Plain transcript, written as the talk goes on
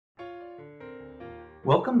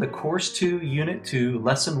Welcome to Course 2, Unit 2,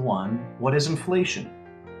 Lesson 1, What is Inflation?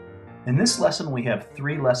 In this lesson we have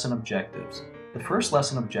 3 lesson objectives. The first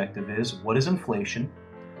lesson objective is, what is inflation?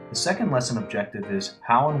 The second lesson objective is,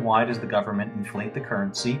 how and why does the government inflate the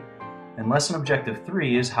currency? And lesson objective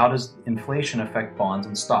 3 is, how does inflation affect bonds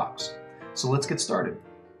and stocks? So let's get started.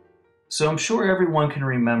 So I'm sure everyone can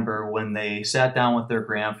remember when they sat down with their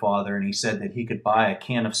grandfather and he said that he could buy a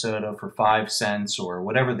can of soda for 5 cents or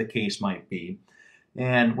whatever the case might be.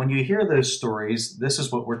 And when you hear those stories, this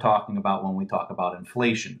is what we're talking about when we talk about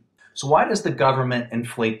inflation. So why does the government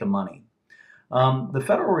inflate the money? The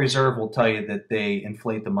Federal Reserve will tell you that they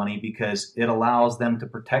inflate the money because it allows them to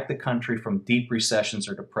protect the country from deep recessions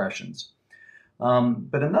or depressions.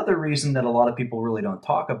 But another reason that a lot of people really don't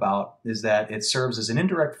talk about is that it serves as an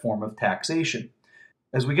indirect form of taxation.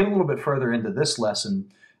 As we get a little bit further into this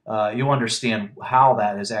lesson, you'll understand how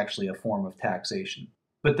that is actually a form of taxation.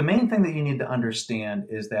 But the main thing that you need to understand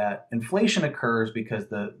is that inflation occurs because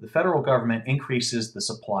the federal government increases the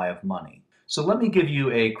supply of money. So let me give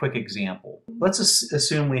you a quick example. Let's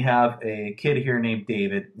assume we have a kid here named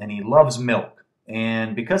David, and he loves milk.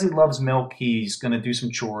 And because he loves milk, he's going to do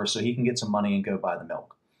some chores so he can get some money and go buy the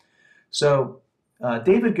milk. So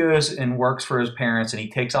David goes and works for his parents, and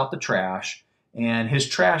he takes out the trash, and his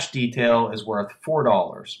trash detail is worth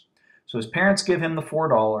 $4. So his parents give him the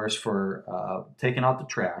 $4 for taking out the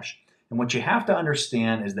trash. And what you have to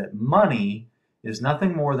understand is that money is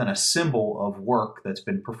nothing more than a symbol of work that's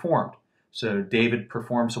been performed. So David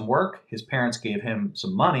performed some work, his parents gave him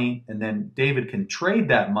some money, and then David can trade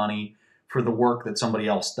that money for the work that somebody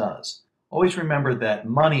else does. Always remember that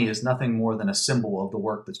money is nothing more than a symbol of the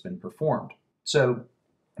work that's been performed. So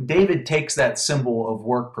David takes that symbol of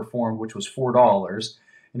work performed, which was $4,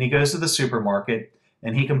 and he goes to the supermarket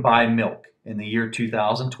and he can buy milk in the year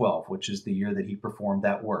 2012, which is the year that he performed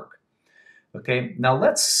that work. Okay, now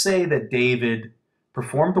let's say that David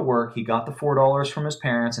performed the work, he got the $4 from his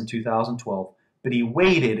parents in 2012, but he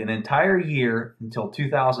waited an entire year until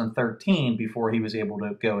 2013 before he was able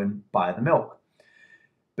to go and buy the milk.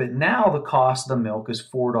 But now the cost of the milk is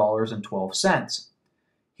 $4.12.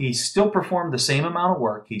 He still performed the same amount of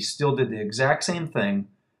work, he still did the exact same thing,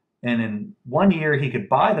 and in one year he could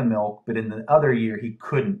buy the milk, but in the other year he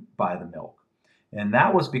couldn't buy the milk. And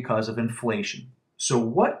that was because of inflation. So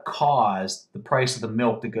what caused the price of the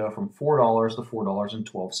milk to go from $4 to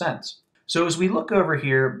 $4.12? So as we look over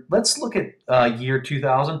here, let's look at year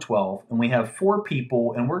 2012, and we have 4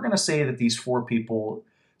 people, and we're going to say that these 4 people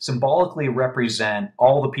symbolically represent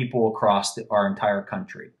all the people across our entire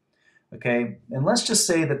country. Okay, and let's just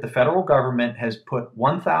say that the federal government has put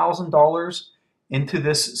 $1,000 into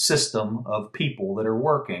this system of people that are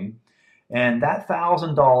working, and that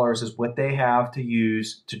 $1,000 is what they have to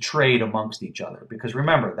use to trade amongst each other. Because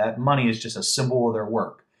remember, that money is just a symbol of their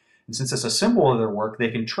work. And since it's a symbol of their work, they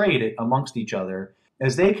can trade it amongst each other.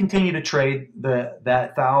 As they continue to trade that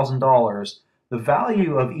 $1,000, the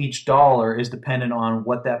value of each dollar is dependent on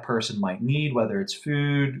what that person might need, whether it's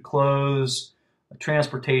food, clothes,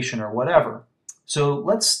 transportation, or whatever. So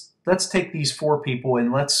let's take these 4 people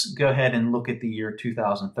and let's go ahead and look at the year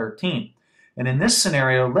 2013. And in this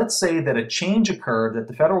scenario, let's say that a change occurred, that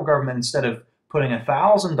the federal government, instead of putting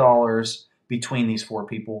 $1,000 between these 4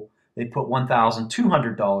 people, they put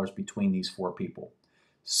 $1,200 between these 4 people.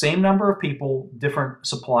 Same number of people, different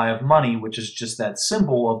supply of money, which is just that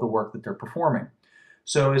symbol of the work that they're performing.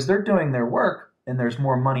 So as they're doing their work and there's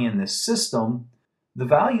more money in this system, the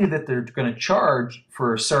value that they're going to charge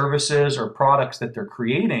for services or products that they're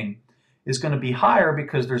creating is going to be higher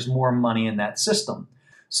because there's more money in that system.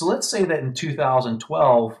 So let's say that in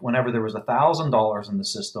 2012, whenever there was $1,000 in the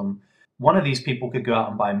system, one of these people could go out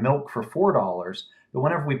and buy milk for $4. But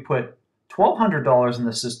whenever we put $1,200 in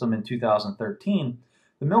the system in 2013,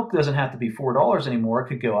 the milk doesn't have to be $4 anymore. It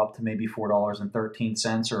could go up to maybe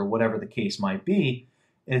 $4.13 or whatever the case might be.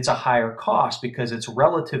 It's a higher cost because it's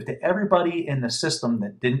relative to everybody in the system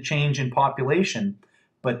that didn't change in population,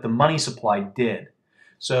 but the money supply did.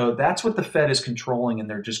 So that's what the Fed is controlling, and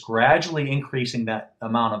they're just gradually increasing that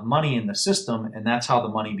amount of money in the system, and that's how the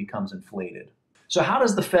money becomes inflated. So how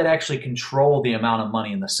does the Fed actually control the amount of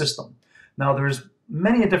money in the system? Now, there's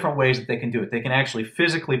many different ways that they can do it. They can actually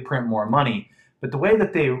physically print more money, but the way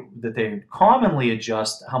that they commonly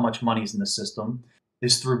adjust how much money is in the system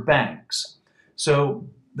is through banks. So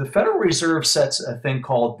the Federal Reserve sets a thing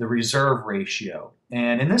called the reserve ratio.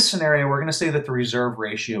 And in this scenario, we're going to say that the reserve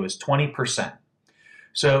ratio is 20%.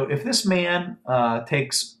 So if this man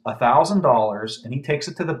takes $1,000 and he takes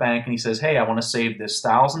it to the bank and he says, hey, I want to save this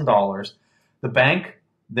 $1,000, the bank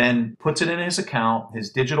then puts it in his account, his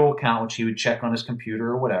digital account, which he would check on his computer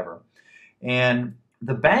or whatever. And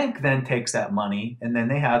The bank then takes that money and then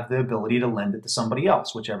they have the ability to lend it to somebody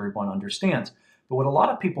else, which everyone understands. But what a lot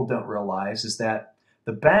of people don't realize is that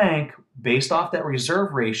the bank, based off that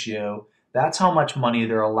reserve ratio, that's how much money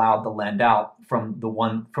they're allowed to lend out from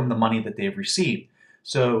the money that they've received.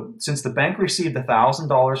 So since the bank received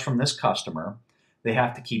 $1,000 from this customer, they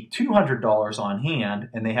have to keep $200 on hand,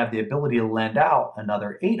 and they have the ability to lend out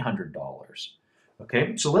another $800.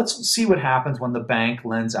 Okay, so let's see what happens when the bank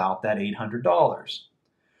lends out that $800.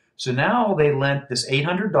 So now they lent this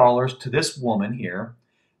 $800 to this woman here,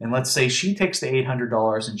 and let's say she takes the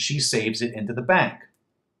 $800 and she saves it into the bank.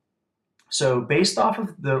 So based off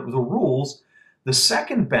of the rules, the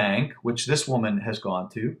second bank, which this woman has gone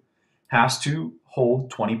to, has to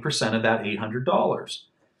hold 20% of that $800.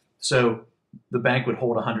 So the bank would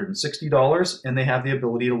hold $160 and they have the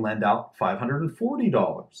ability to lend out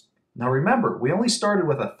 $540. Now remember, we only started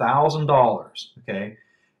with $1,000, okay?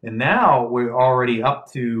 And now we're already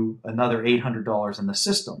up to another $800 in the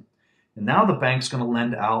system. And now the bank's going to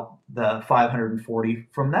lend out the $540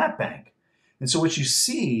 from that bank. And so what you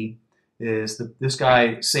see is that this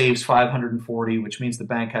guy saves $540, which means the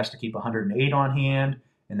bank has to keep $108 on hand,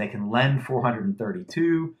 and they can lend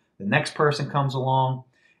 $432. The next person comes along,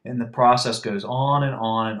 and the process goes on and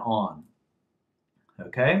on and on.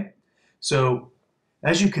 Okay? So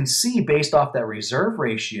as you can see, based off that reserve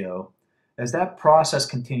ratio, as that process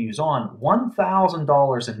continues on,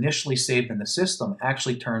 $1,000 initially saved in the system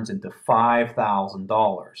actually turns into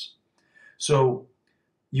 $5,000. So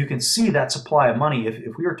you can see that supply of money.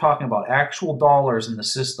 If we were talking about actual dollars in the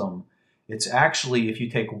system, it's actually, if you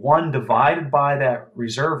take 1 divided by that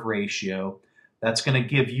reserve ratio, that's going to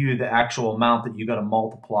give you the actual amount that you got to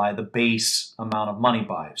multiply the base amount of money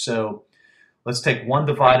by. So let's take 1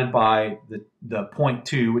 divided by the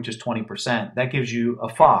 0.2, which is 20%. That gives you a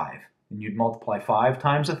 5. And you'd multiply 5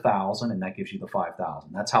 times 1,000, and that gives you the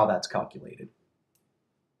 5,000. That's how that's calculated.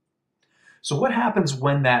 So what happens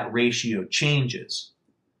when that ratio changes?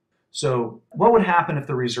 So what would happen if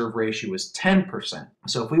the reserve ratio is 10%?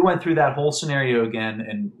 So if we went through that whole scenario again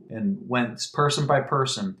and went person by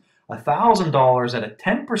person, $1,000 at a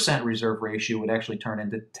 10% reserve ratio would actually turn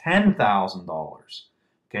into $10,000.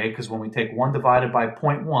 Okay, because when we take 1 divided by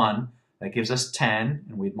 0.1, that gives us 10,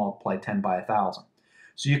 and we'd multiply 10 by 1,000.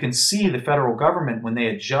 So you can see the federal government, when they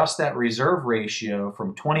adjust that reserve ratio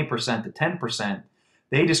from 20% to 10%,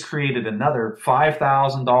 they just created another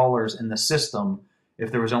 $5,000 in the system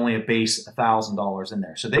if there was only a base $1,000 in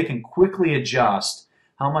there. So they can quickly adjust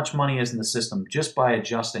how much money is in the system just by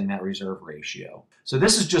adjusting that reserve ratio. So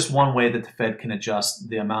this is just one way that the Fed can adjust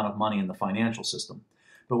the amount of money in the financial system.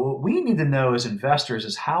 But what we need to know as investors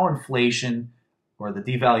is how inflation or the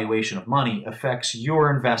devaluation of money affects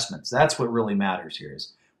your investments. That's what really matters here,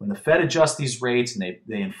 is when the Fed adjusts these rates and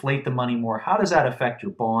they inflate the money more, how does that affect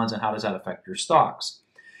your bonds and how does that affect your stocks?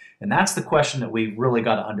 And that's the question that we really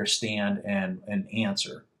got to understand and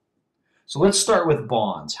answer. So let's start with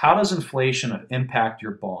bonds. How does inflation impact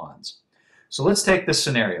your bonds? So let's take this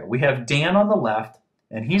scenario. We have Dan on the left,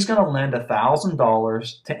 and he's going to lend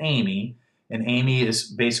 $1,000 to Amy, and Amy is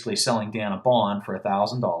basically selling Dan a bond for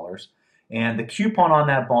 $1,000. And the coupon on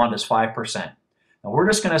that bond is 5%. Now we're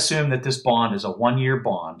just going to assume that this bond is a 1-year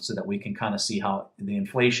bond so that we can kind of see how the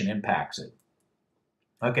inflation impacts it.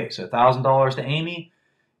 Okay, so $1,000 to Amy.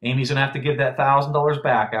 Amy's going to have to give that $1,000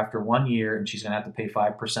 back after 1 year, and she's going to have to pay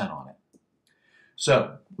 5% on it.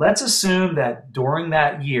 So let's assume that during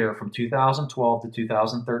that year from 2012 to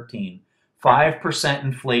 2013, 5%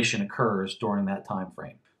 inflation occurs during that time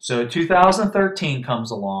frame. So 2013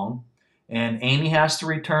 comes along, and Amy has to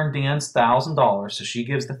return Dan's $1,000, so she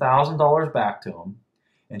gives the $1,000 back to him.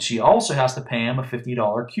 And she also has to pay him a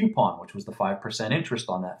 $50 coupon, which was the 5% interest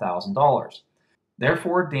on that $1,000.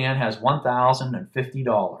 Therefore, Dan has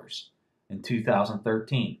 $1,050 in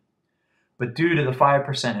 2013. But due to the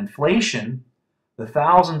 5% inflation, the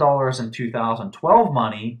 $1,000 in 2012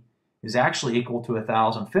 money is actually equal to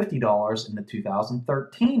 $1,050 in the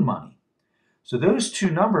 2013 money. So those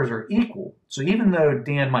two numbers are equal. So even though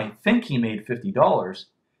Dan might think he made $50,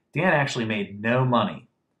 Dan actually made no money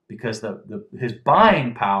because his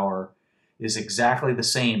buying power is exactly the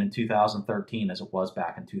same in 2013 as it was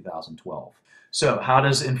back in 2012. So how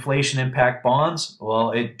does inflation impact bonds?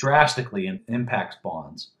 Well, it drastically impacts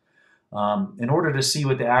bonds. In order to see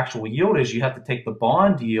what the actual yield is, you have to take the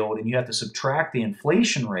bond yield and you have to subtract the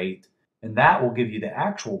inflation rate, and that will give you the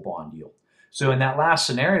actual bond yield. So in that last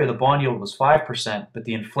scenario, the bond yield was 5%, but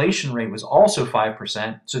the inflation rate was also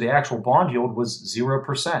 5%, so the actual bond yield was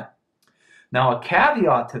 0%. Now, a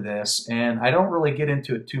caveat to this, and I don't really get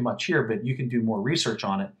into it too much here, but you can do more research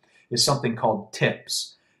on it, is something called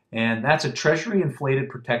TIPS. and that's a Treasury inflated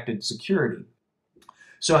protected security.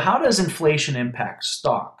 So how does inflation impact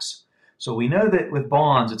stocks? So we know that with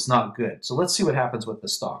bonds it's not good. So let's see what happens with the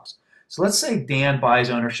stocks. So let's say Dan buys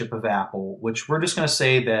ownership of Apple, which we're just going to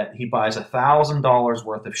say that he buys $1,000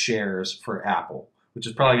 worth of shares for Apple, which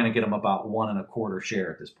is probably going to get him about 1.25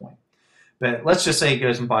 share at this point. But let's just say he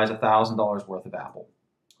goes and buys $1,000 worth of Apple.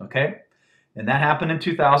 Okay? And that happened in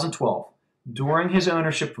 2012. During his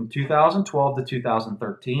ownership from 2012 to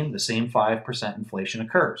 2013, the same 5% inflation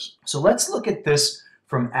occurs. So let's look at this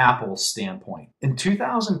from Apple's standpoint. In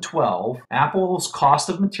 2012, Apple's cost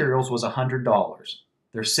of materials was $100.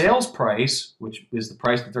 Their sales price, which is the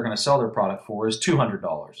price that they're going to sell their product for, is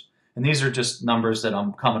 $200. And these are just numbers that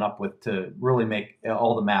I'm coming up with to really make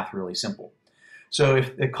all the math really simple. So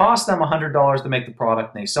if it costs them $100 to make the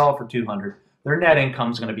product and they sell it for $200, their net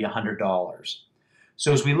income is going to be $100.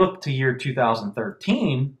 So as we look to year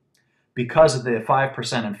 2013, because of the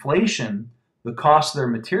 5% inflation, the cost of their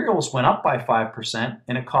materials went up by 5%,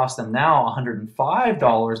 and it costs them now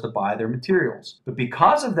 $105 to buy their materials. But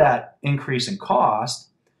because of that increase in cost,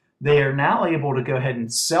 they are now able to go ahead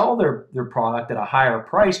and sell their product at a higher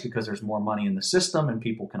price because there's more money in the system, and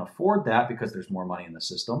people can afford that because there's more money in the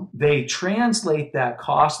system. They translate that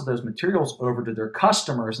cost of those materials over to their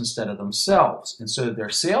customers instead of themselves. And so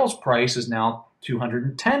their sales price is now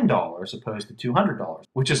 $210 opposed to $200,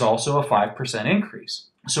 which is also a 5% increase.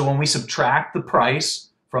 So when we subtract the price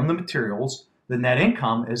from the materials, the net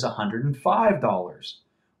income is $105,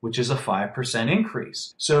 which is a 5%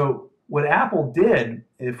 increase. So what Apple did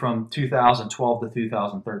from 2012 to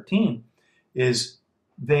 2013 is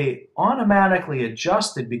they automatically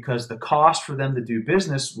adjusted because the cost for them to do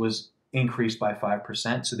business was increased by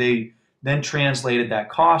 5%. So they then translated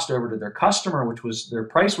that cost over to their customer, which was their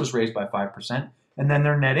price was raised by 5%, and then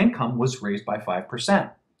their net income was raised by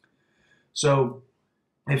 5%. So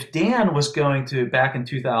if Dan was going to, back in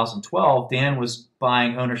 2012, Dan was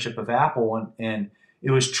buying ownership of Apple and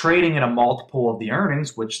it was trading at a multiple of the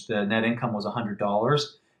earnings, which the net income was $100.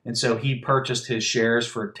 And so he purchased his shares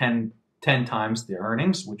for 10 times the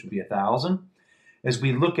earnings, which would be $1,000. As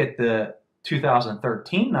we look at the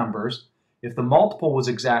 2013 numbers, if the multiple was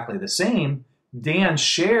exactly the same, Dan's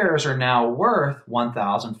shares are now worth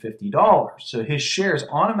 $1,050. So his shares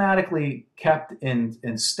automatically kept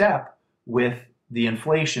in step with the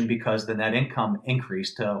inflation because the net income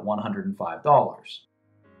increased to $105.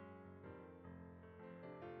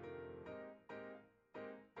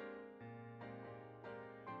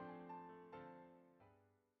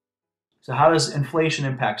 So how does inflation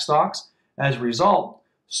impact stocks? As a result,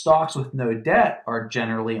 stocks with no debt are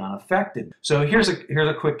generally unaffected. So here's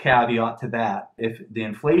a quick caveat to that. If the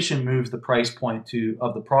inflation moves the price point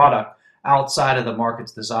of the product outside of the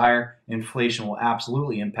market's desire, inflation will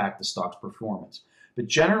absolutely impact the stock's performance. But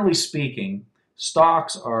generally speaking,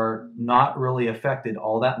 stocks are not really affected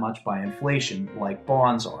all that much by inflation like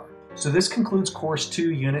bonds are. So this concludes Course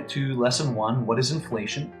 2, Unit 2, Lesson 1, What is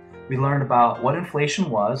Inflation? We learned about what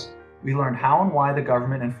inflation was, we learned how and why the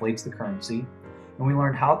government inflates the currency, and we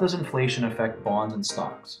learned how does inflation affect bonds and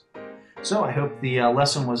stocks. So I hope the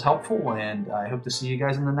lesson was helpful, and I hope to see you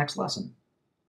guys in the next lesson.